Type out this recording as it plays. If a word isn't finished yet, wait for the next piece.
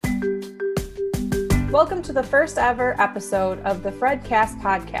Welcome to the first ever episode of the FREDcast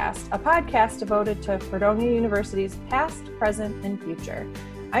podcast, a podcast devoted to Fredonia University's past, present, and future.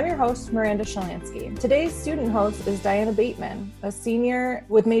 I'm your host, Miranda Shalansky. Today's student host is Diana Bateman, a senior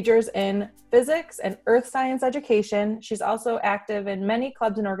with majors in physics and earth science education. She's also active in many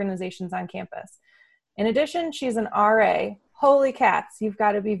clubs and organizations on campus. In addition, she's an RA. Holy cats, you've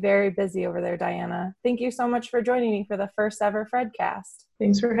got to be very busy over there, Diana. Thank you so much for joining me for the first ever FREDcast.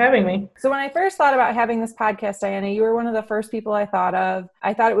 Thanks for having me. So when I first thought about having this podcast, Diana, you were one of the first people I thought of.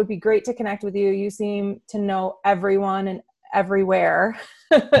 I thought it would be great to connect with you. You seem to know everyone and everywhere.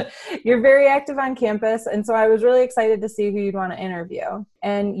 You're very active on campus, and so I was really excited to see who you'd want to interview.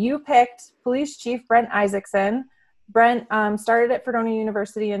 And you picked Police Chief Brent Isaacson. Brent started at Fredonia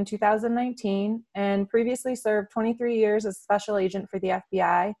University in 2019 and previously served 23 years as special agent for the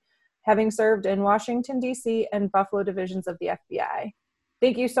FBI, having served in Washington, D.C. and Buffalo divisions of the FBI.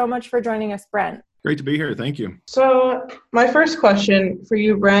 Thank you so much for joining us, Brent. Great to be here. Thank you. So my first question for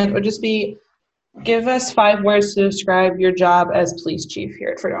you, Brent, would just be, give us 5 words to describe your job as police chief here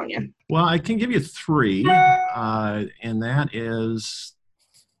at Fredonia. Well, I can give you 3, and that is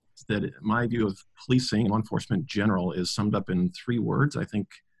that my view of policing, law enforcement in general, is summed up in 3 words. I think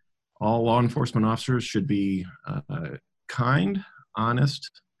all law enforcement officers should be kind,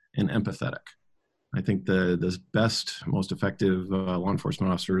 honest, and empathetic. I think the best, most effective law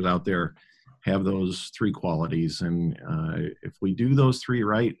enforcement officers out there have those 3 qualities, and if we do those 3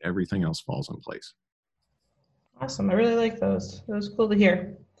 right, everything else falls in place. Awesome. I really like those. That was cool to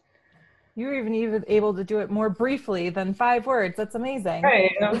hear. You were even able to do it more briefly than 5 words. That's amazing.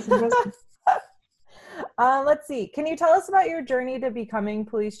 Right. Let's see. Can you tell us about your journey to becoming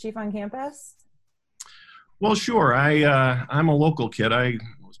police chief on campus? Well, sure. I'm a local kid. I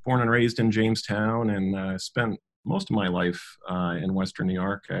was born and raised in Jamestown, and spent most of my life in Western New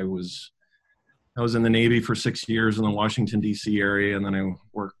York. I was in the Navy for 6 years in the Washington, D.C. area, and then I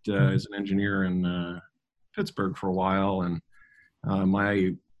worked as an engineer in Pittsburgh for a while. And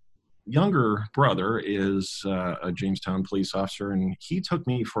my younger brother is a Jamestown police officer, and he took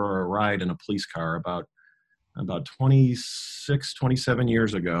me for a ride in a police car about 26, 27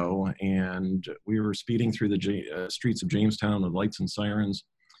 years ago, and we were speeding through the streets of Jamestown with lights and sirens,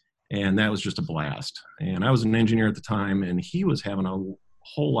 and that was just a blast. And I was an engineer at the time, and he was having a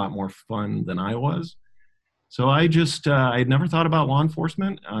whole lot more fun than I was. So I just, I had never thought about law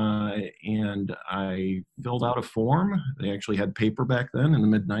enforcement, and I filled out a form. They actually had paper back then in the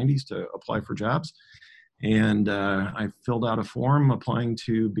mid-90s to apply for jobs. And I filled out a form applying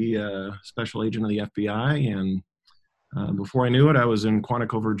to be a special agent of the FBI. And before I knew it, I was in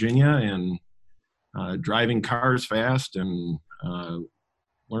Quantico, Virginia, and driving cars fast and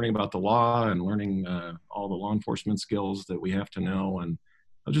learning about the law and learning all the law enforcement skills that we have to know. And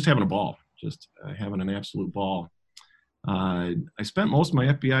I was just having a ball. Just having an absolute ball. I spent most of my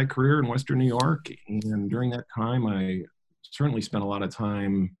FBI career in Western New York, and during that time, I certainly spent a lot of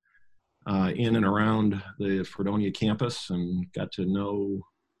time in and around the Fredonia campus and got to know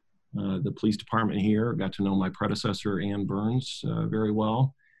the police department here, got to know my predecessor, Ann Burns, very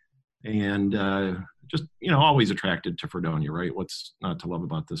well, and just, always attracted to Fredonia, right? What's not to love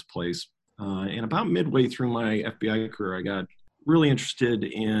about this place? And about midway through my FBI career, I got really interested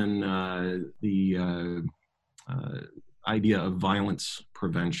in the idea of violence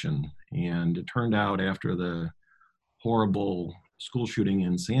prevention. And it turned out after the horrible school shooting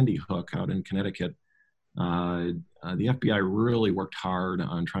in Sandy Hook out in Connecticut, the FBI really worked hard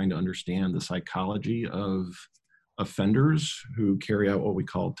on trying to understand the psychology of offenders who carry out what we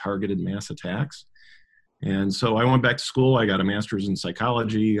call targeted mass attacks. And so I went back to school. I got a master's in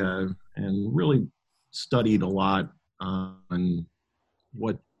psychology and really studied a lot on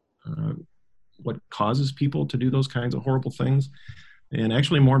what causes people to do those kinds of horrible things, and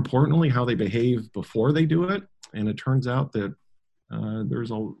actually, more importantly, how they behave before they do it. And it turns out that there's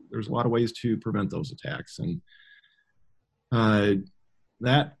a lot of ways to prevent those attacks. And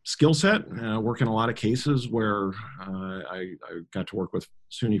that skill set, work in a lot of cases where I got to work with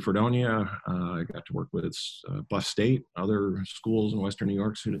SUNY Fredonia, I got to work with Buff State, other schools in Western New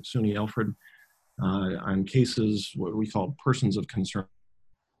York, SUNY Alfred, on cases, what we call persons of concern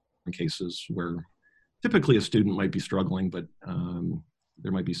cases, where typically a student might be struggling, but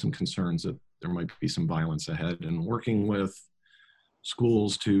there might be some concerns that there might be some violence ahead, and working with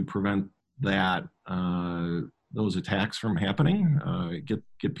schools to prevent that, those attacks from happening,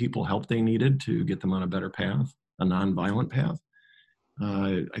 get people help they needed to get them on a better path, a nonviolent path.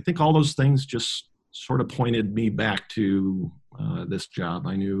 I think all those things just sort of pointed me back to this job.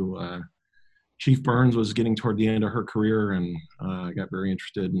 I knew Chief Burns was getting toward the end of her career, and I got very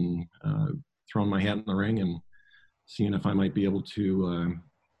interested in throwing my hat in the ring and seeing if I might be able to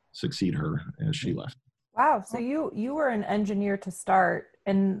succeed her as she left. Wow. So you were an engineer to start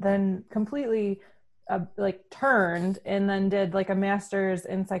and then completely like turned and then did like a master's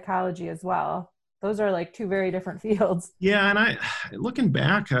in psychology as well. Those are like two very different fields. Yeah, and looking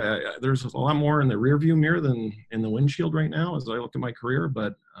back, there's a lot more in the rearview mirror than in the windshield right now as I look at my career.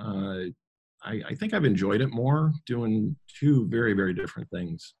 But I think I've enjoyed it more doing two very, very different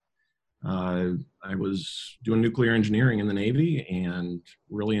things. I was doing nuclear engineering in the Navy and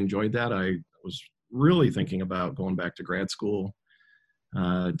really enjoyed that. I was really thinking about going back to grad school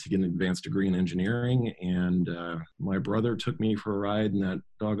to get an advanced degree in engineering. And my brother took me for a ride in that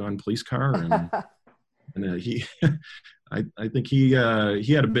doggone police car. And he, I think he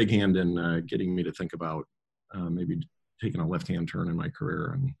had a big hand in getting me to think about maybe taking a left-hand turn in my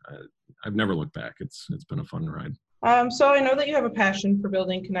career. And I've never looked back. It's been a fun ride. So I know that you have a passion for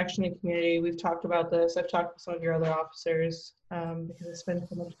building connection and community. We've talked about this. I've talked with some of your other officers because I spend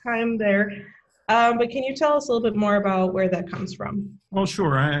so much time there. But can you tell us a little bit more about where that comes from? Well,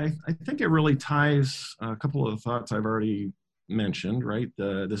 sure. I think it really ties a couple of the thoughts I've already mentioned, right?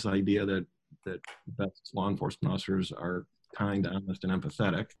 This idea that best law enforcement officers are kind, honest, and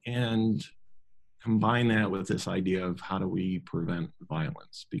empathetic, and combine that with this idea of how do we prevent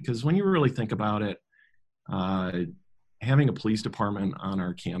violence? Because when you really think about it, having a police department on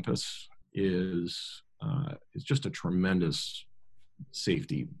our campus is just a tremendous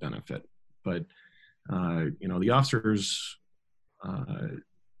safety benefit. But the officers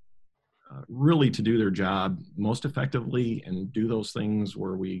really, to do their job most effectively and do those things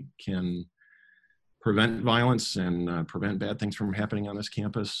where we can prevent violence and prevent bad things from happening on this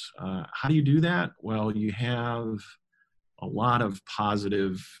campus. How do you do that? Well, you have a lot of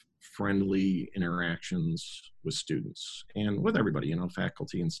positive, friendly interactions with students and with everybody,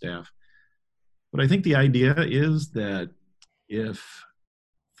 faculty and staff. But I think the idea is that if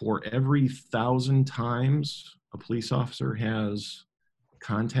for every 1,000 times a police officer has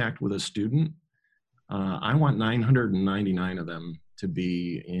contact with a student, I want 999 of them to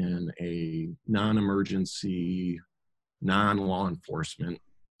be in a non-emergency, non-law enforcement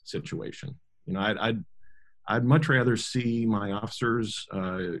situation. I'd much rather see my officers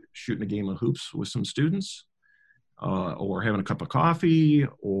shooting a game of hoops with some students, or having a cup of coffee,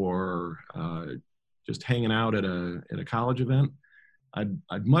 or just hanging out at a college event.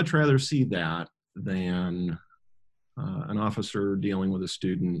 I'd much rather see that than an officer dealing with a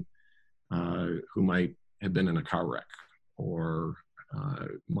student who might have been in a car wreck or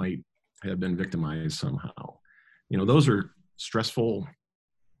might have been victimized somehow. Those are stressful,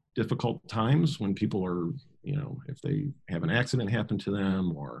 difficult times when people are, if they have an accident happen to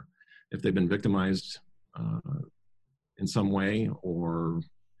them, or if they've been victimized in some way, or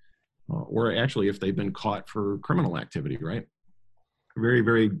actually if they've been caught for criminal activity, right? Very,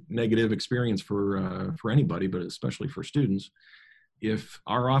 very negative experience for anybody, but especially for students. If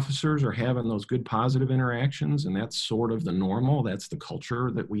our officers are having those good, positive interactions, and that's sort of the normal, that's the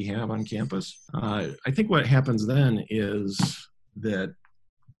culture that we have on campus, I think what happens then is that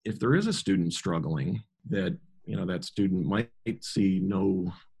if there is a student struggling, that that student might see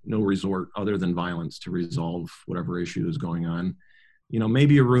no resort other than violence to resolve whatever issue is going on.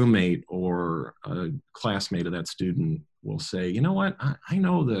 Maybe a roommate or a classmate of that student will say, you know what, I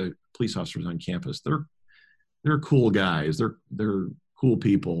know the police officers on campus, they're cool guys, they're cool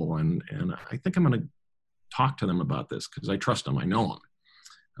people, and I think I'm going to talk to them about this because I trust them, I know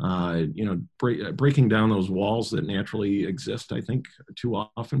them. Breaking down those walls that naturally exist, I think, too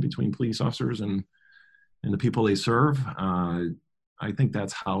often between police officers and the people they serve. I think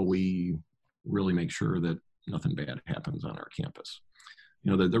that's how we really make sure that nothing bad happens on our campus.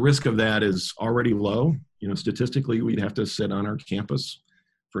 The risk of that is already low. Statistically, we'd have to sit on our campus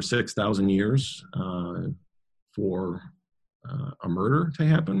for 6,000 years for a murder to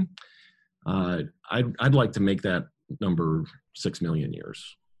happen. I'd like to make that number 6 million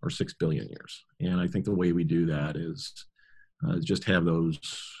years or 6 billion years. And I think the way we do that is just have those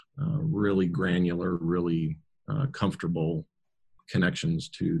really granular, really comfortable connections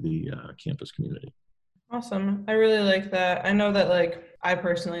to the campus community. Awesome. I really like that. I know that I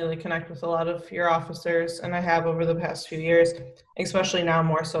personally connect with a lot of your officers, and I have over the past few years, especially now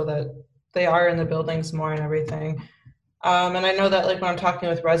more so that they are in the buildings more and everything. And I know that when I'm talking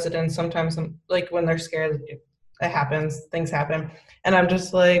with residents, sometimes when they're scared, it happens, things happen. And I'm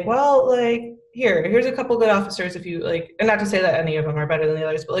just here's a couple good officers if you and not to say that any of them are better than the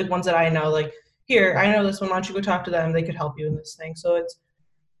others, but ones that I know, here, I know this one, why don't you go talk to them? They could help you in this thing. So it's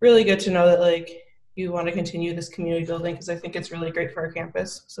really good to know that you want to continue this community building because I think it's really great for our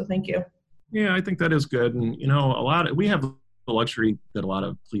campus. So thank you. Yeah, I think that is good. And, we have the luxury that a lot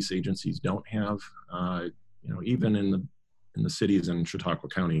of police agencies don't have. Uh, even in the cities in Chautauqua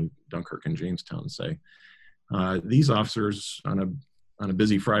County, Dunkirk and Jamestown, say, these officers on a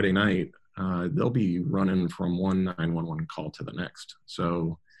busy Friday night, they'll be running from one 911 call to the next.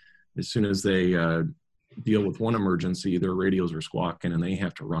 So as soon as they deal with one emergency, their radios are squawking and they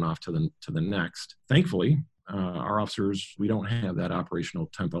have to run off to the next. Thankfully, our officers, we don't have that operational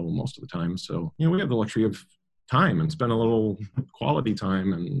tempo most of the time. So, we have the luxury of time and spend a little quality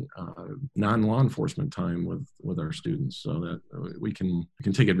time and non-law enforcement time with our students, so that we can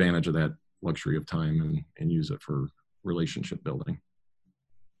take advantage of that luxury of time and use it for relationship building.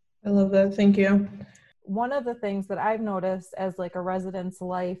 I love that. Thank you. One of the things that I've noticed as like a residence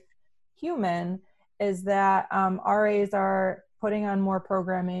life human is that RAs are putting on more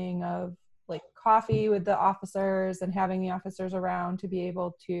programming of like coffee with the officers and having the officers around to be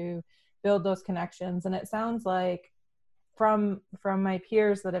able to build those connections. And it sounds like from my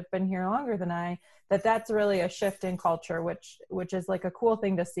peers that have been here longer than I, that's really a shift in culture, which is like a cool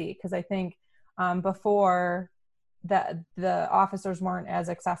thing to see. Cause I think before that the officers weren't as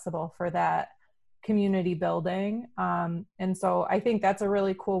accessible for that community building. And so I think that's a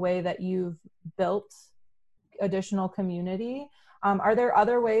really cool way that you've built additional community. Are there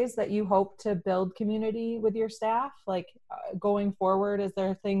other ways that you hope to build community with your staff? Like going forward, is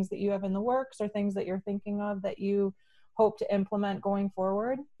there things that you have in the works or things that you're thinking of that you hope to implement going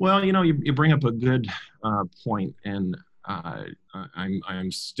forward? Well, you bring up a good point, and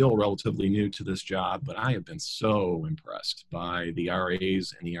I'm still relatively new to this job, but I have been so impressed by the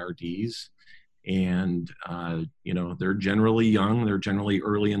RAs and the RDs. And, they're generally young, they're generally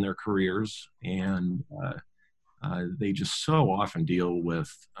early in their careers, and they just so often deal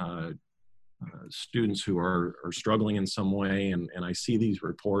with students who are struggling in some way. And I see these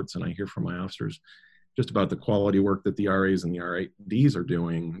reports and I hear from my officers just about the quality work that the RAs and the RADs are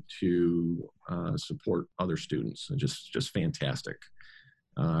doing to support other students. And just fantastic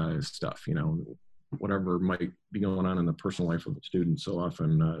stuff, whatever might be going on in the personal life of the student. So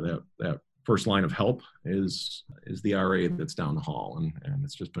often that first line of help is the RA that's down the hall. And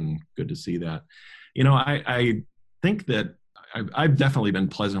it's just been good to see that. I think that I've definitely been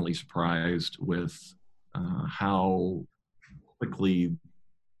pleasantly surprised with how quickly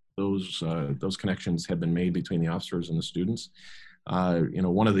those connections have been made between the officers and the students.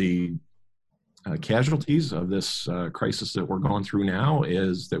 One of the casualties of this crisis that we're going through now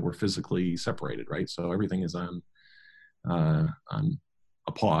is that we're physically separated, right? So everything is on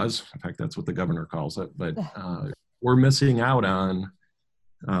a pause. In fact, that's what the governor calls it. But we're missing out on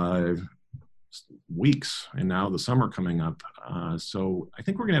weeks, and now the summer coming up. So I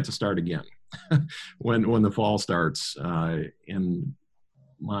think we're going to have to start again when the fall starts. And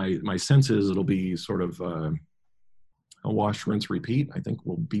my sense is it'll be sort of a wash, rinse, repeat. I think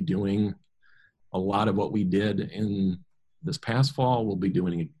we'll be doing a lot of what we did in this past fall. We'll be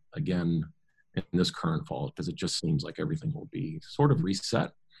doing it again in this current fall, because it just seems like everything will be sort of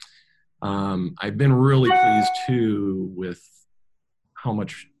reset. I've been really pleased too with how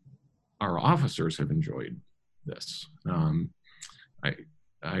much our officers have enjoyed this. When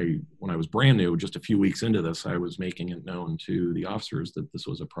I was brand new, just a few weeks into this, I was making it known to the officers that this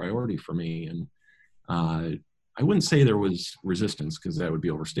was a priority for me. And I wouldn't say there was resistance, because that would be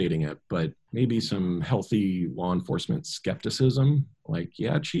overstating it, but maybe some healthy law enforcement skepticism. Like,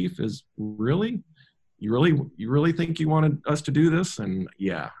 yeah, Chief, you really think you wanted us to do this? And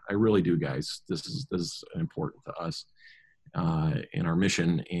yeah, I really do, guys. This is important to us in our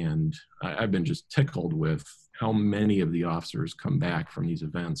mission. And I've been just tickled with how many of the officers come back from these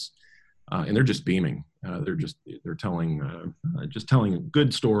events, and they're just beaming. They're telling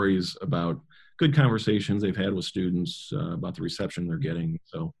good stories about good conversations they've had with students about the reception they're getting.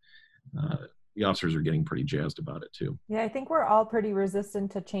 So the officers are getting pretty jazzed about it too. Yeah, I think we're all pretty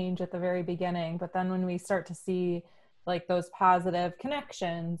resistant to change at the very beginning, but then when we start to see like those positive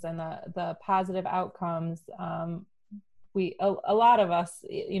connections and the positive outcomes, a lot of us,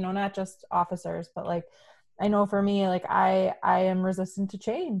 not just officers, but like, I know for me, like I am resistant to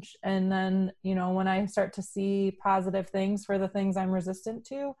change. And then, when I start to see positive things for the things I'm resistant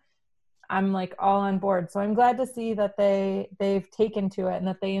to, I'm like all on board. So I'm glad to see that they've taken to it and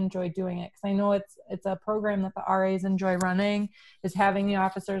that they enjoy doing it. Cause I know it's a program that the RAs enjoy running, is having the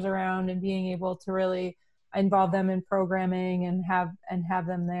officers around and being able to really involve them in programming and have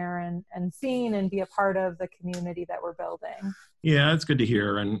them there and seen and be a part of the community that we're building. Yeah, it's good to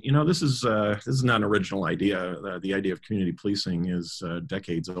hear. And, this is not an original idea. The idea of community policing is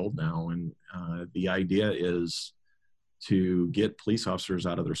decades old now. And the idea is to get police officers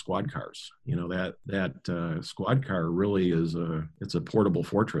out of their squad cars. You know, that squad car really it's a portable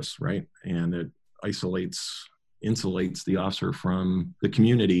fortress, right? And it insulates the officer from the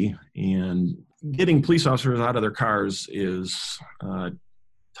community. And getting police officers out of their cars is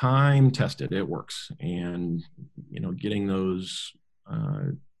time tested. It works. And, you know, getting those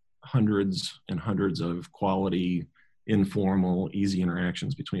hundreds and hundreds of quality, informal, easy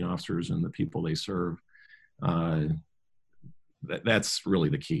interactions between officers and the people they serve, that's really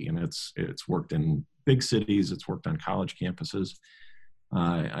the key. And it's worked in big cities. It's worked on college campuses.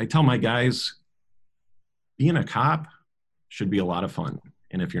 I tell my guys, being a cop should be a lot of fun.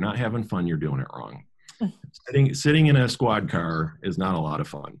 And if you're not having fun, you're doing it wrong. Sitting in a squad car is not a lot of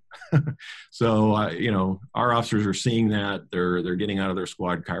fun. So, you know, our officers are seeing that. They're getting out of their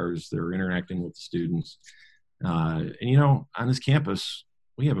squad cars. They're interacting with the students. And, you know, on this campus,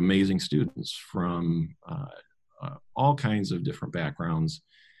 we have amazing students from all kinds of different backgrounds,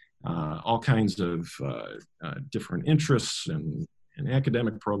 all kinds of different interests and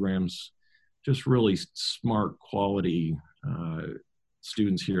academic programs, just really smart, quality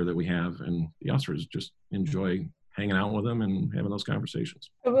students here that we have, and the officers just enjoy hanging out with them and having those conversations.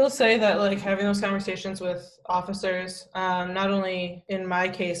 I will say that, like, having those conversations with officers, not only in my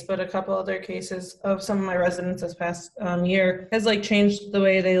case, but a couple other cases of some of my residents this past year, has like changed the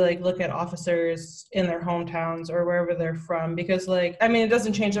way they like look at officers in their hometowns or wherever they're from. Because, like, I mean, it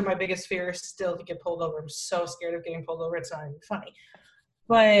doesn't change that my biggest fear is still to get pulled over. I'm so scared of getting pulled over. It's not even funny.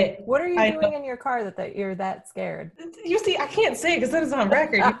 But what are you doing in your car that you're that scared? You see, I can't say it because that is on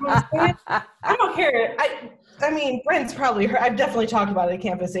record. You know what I'm saying? I don't care. I mean, Brent's probably heard. I've definitely talked about it at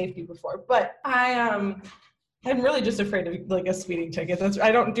campus safety before, but I'm really just afraid of like a speeding ticket.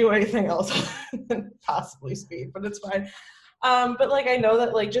 I don't do anything else than possibly speed, but it's fine. But like, I know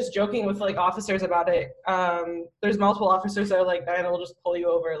that like just joking with like officers about it, there's multiple officers that are like, Diana will just pull you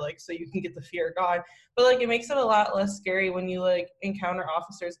over, like, so you can get the fear gone. But like, it makes it a lot less scary when you like encounter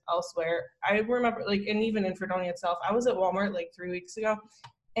officers elsewhere. I remember like, and even in Fredonia itself, I was at Walmart like 3 weeks ago,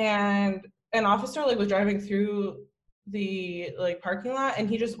 and an officer like was driving through the like parking lot, and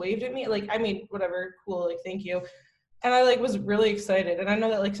he just waved at me. Like, I mean, whatever, cool, like, thank you. And I like was really excited. And I know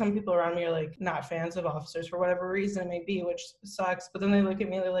that like some people around me are like not fans of officers for whatever reason it may be, which sucks. But then they look at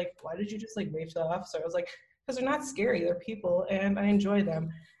me and they're like, why did you just like wave to the officer? I was like, because they're not scary. They're people and I enjoy them.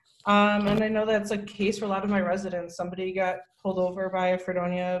 And I know that's a case for a lot of my residents. Somebody got pulled over by a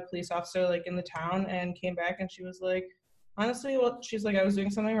Fredonia police officer like in the town and came back, and she was like, honestly, well, she's like, I was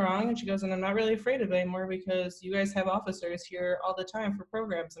doing something wrong. And she goes, and I'm not really afraid of it anymore because you guys have officers here all the time for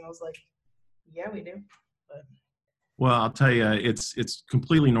programs. And I was like, yeah, we do. But well, I'll tell you, it's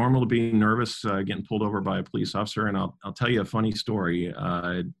completely normal to be nervous getting pulled over by a police officer. And I'll tell you a funny story.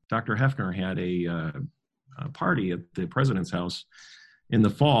 Dr. Hefner had a party at the president's house in the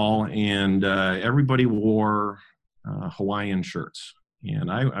fall, and everybody wore Hawaiian shirts.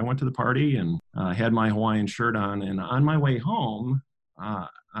 And I went to the party and had my Hawaiian shirt on. And on my way home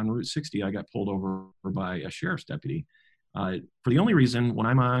on Route 60, I got pulled over by a sheriff's deputy. For the only reason, when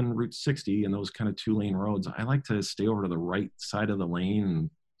I'm on Route 60 and those kind of 2-lane roads, I like to stay over to the right side of the lane and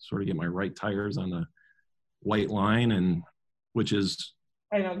sort of get my right tires on the white line, and which is,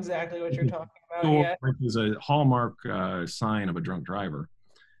 I know exactly what you're talking about. Yeah, is a hallmark sign of a drunk driver.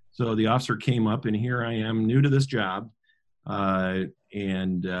 So the officer came up, and here I am, new to this job, and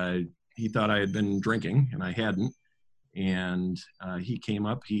he thought I had been drinking, and I hadn't. And he came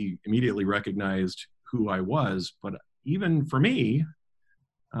up, he immediately recognized who I was, but even for me,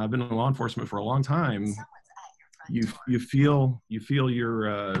 I've been in law enforcement for a long time. You feel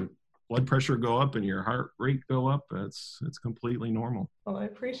your blood pressure go up and your heart rate go up. It's completely normal. Well, I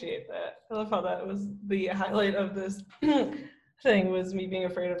appreciate that. I love how that was the highlight of this thing, was me being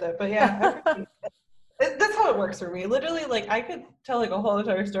afraid of that. But yeah, that's how it works for me. Literally, like, I could tell like a whole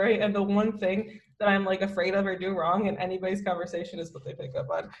entire story, and the one thing that I'm like afraid of or do wrong in anybody's conversation is what they pick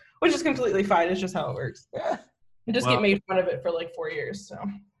up on, which is completely fine. It's just how it works. I just get made fun of it for like 4 years. So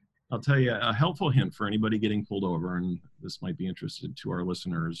I'll tell you a helpful hint for anybody getting pulled over, and this might be interested to our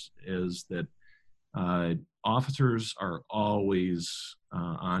listeners, is that officers are always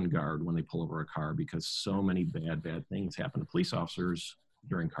on guard when they pull over a car, because so many bad things happen to police officers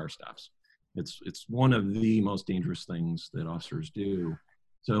during car stops. It's one of the most dangerous things that officers do.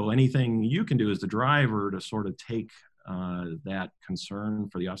 So anything you can do as the driver to sort of take that concern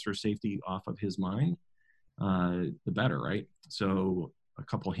for the officer's safety off of his mind, the better, right? So a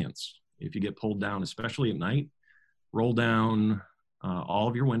couple hints. If you get pulled down, especially at night, roll down all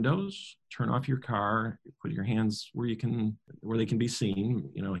of your windows, turn off your car, put your hands where they can be seen.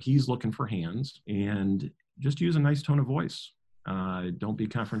 You know, he's looking for hands, and just use a nice tone of voice. Don't be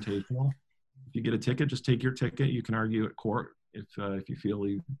confrontational. If you get a ticket, just take your ticket. You can argue at court if you feel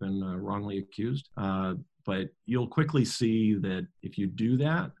you've been wrongly accused. But you'll quickly see that if you do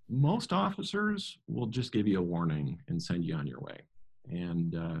that, most officers will just give you a warning and send you on your way.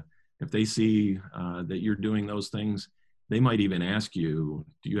 And if they see that you're doing those things, they might even ask you,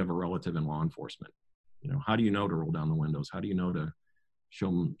 do you have a relative in law enforcement? How do you know to roll down the windows? How do you know to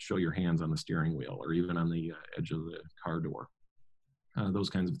show your hands on the steering wheel or even on the edge of the car door? Those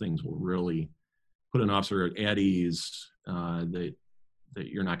kinds of things will really put an officer at ease that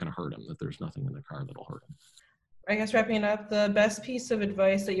you're not going to hurt him, that there's nothing in the car that'll hurt him. I guess wrapping up, the best piece of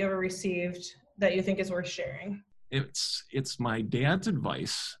advice that you ever received that you think is worth sharing? It's my dad's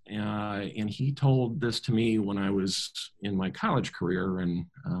advice, and he told this to me when I was in my college career and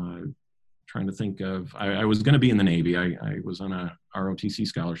trying to think of, I was going to be in the Navy. I was on a ROTC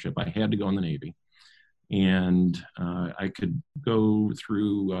scholarship. I had to go in the Navy. And I could go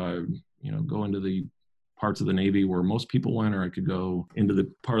through, go into the parts of the Navy where most people went, or I could go into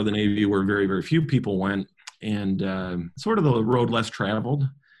the part of the Navy where very, very few people went, and sort of the road less traveled.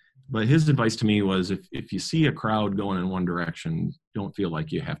 But his advice to me was, if you see a crowd going in one direction, don't feel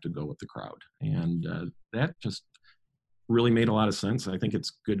like you have to go with the crowd. And that just really made a lot of sense. I think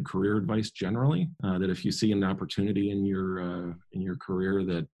it's good career advice generally, that if you see an opportunity in your career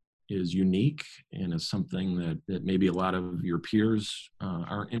that is unique and is something that maybe a lot of your peers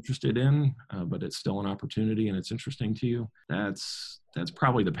aren't interested in, but it's still an opportunity and it's interesting to you, that's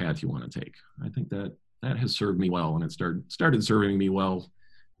probably the path you want to take. I think that has served me well, and it started serving me well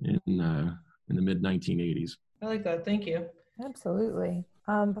in the mid 1980s. I like that. Thank you. Absolutely.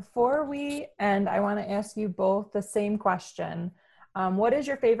 Before we end, I want to ask you both the same question. What is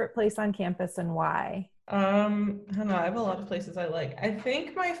your favorite place on campus and why? I don't know. I have a lot of places I like. I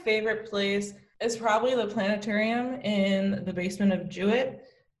think my favorite place is probably the planetarium in the basement of Jewett.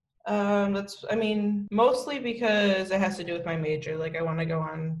 Mostly because it has to do with my major. Like, I want to go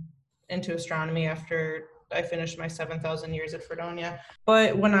on into astronomy after I finished my 7,000 years at Fredonia.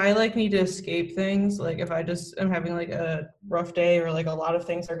 But when I need to escape things, like if I just am having a rough day or a lot of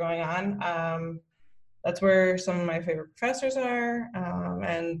things are going on, that's where some of my favorite professors are.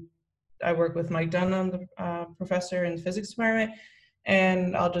 And I work with Mike Dunham, the professor in the physics department,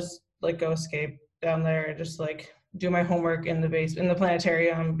 and I'll just go escape down there and just do my homework in the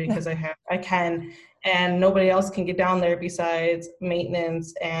planetarium because I can, and nobody else can get down there besides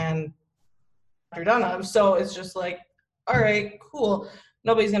maintenance and Dr. Dunham. So it's just all right, cool.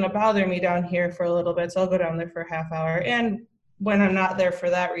 Nobody's gonna bother me down here for a little bit, so I'll go down there for a half hour. And when I'm not there for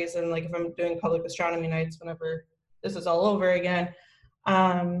that reason, if I'm doing public astronomy nights, whenever this is all over again,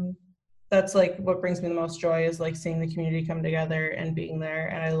 that's what brings me the most joy is seeing the community come together and being there.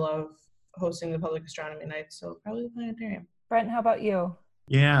 And I love hosting the public astronomy nights. So probably the planetarium. Brent, how about you?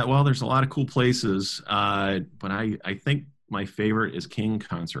 Yeah, well, there's a lot of cool places, but I think my favorite is King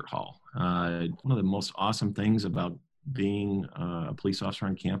Concert Hall. One of the most awesome things about being a police officer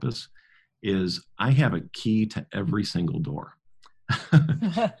on campus is I have a key to every single door.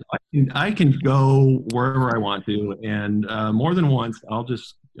 I can go wherever I want to, and more than once,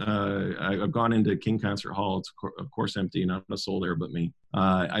 I've gone into King Concert Hall. It's of course empty, not a soul there but me.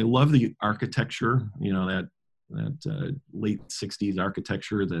 I love the architecture, that late 60s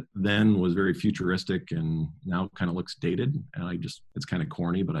architecture that then was very futuristic and now kind of looks dated. And it's kind of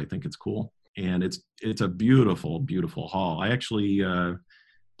corny, but I think it's cool. And it's a beautiful, beautiful hall. I actually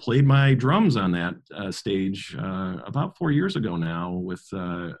played my drums on that stage about 4 years ago now with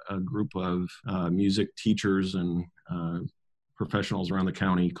a group of music teachers and professionals around the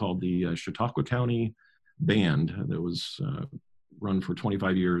county called the Chautauqua County Band that was run for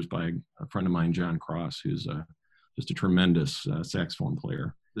 25 years by a friend of mine, John Cross, who's just a tremendous saxophone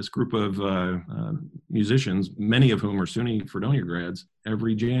player. This group of musicians, many of whom are SUNY Fredonia grads,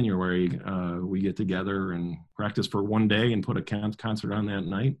 every January we get together and practice for one day and put a concert on that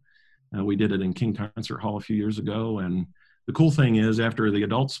night. We did it in King Concert Hall a few years ago. And the cool thing is after the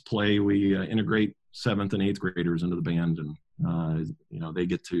adults play, we integrate 7th and 8th graders into the band. And, they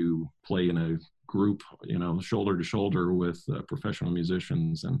get to play in a group, shoulder to shoulder with professional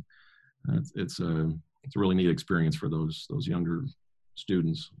musicians. And it's a really neat experience for those younger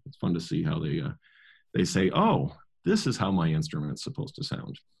students. It's fun to see how they say, oh, this is how my instrument's supposed to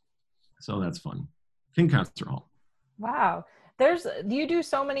sound. So that's fun. King Concert Hall. Wow. You do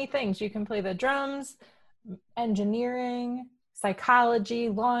so many things. You can play the drums, engineering, psychology,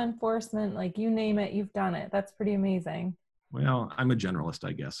 law enforcement, you name it, you've done it. That's pretty amazing. Well, I'm a generalist,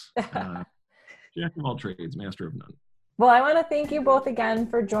 I guess. Jack of all trades, master of none. Well, I want to thank you both again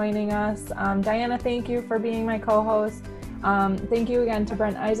for joining us. Diana, thank you for being my co-host. Thank you again to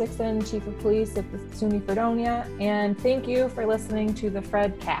Brent Isaacson, Chief of Police at the SUNY Fredonia, and thank you for listening to the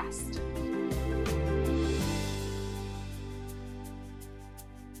FREDcast.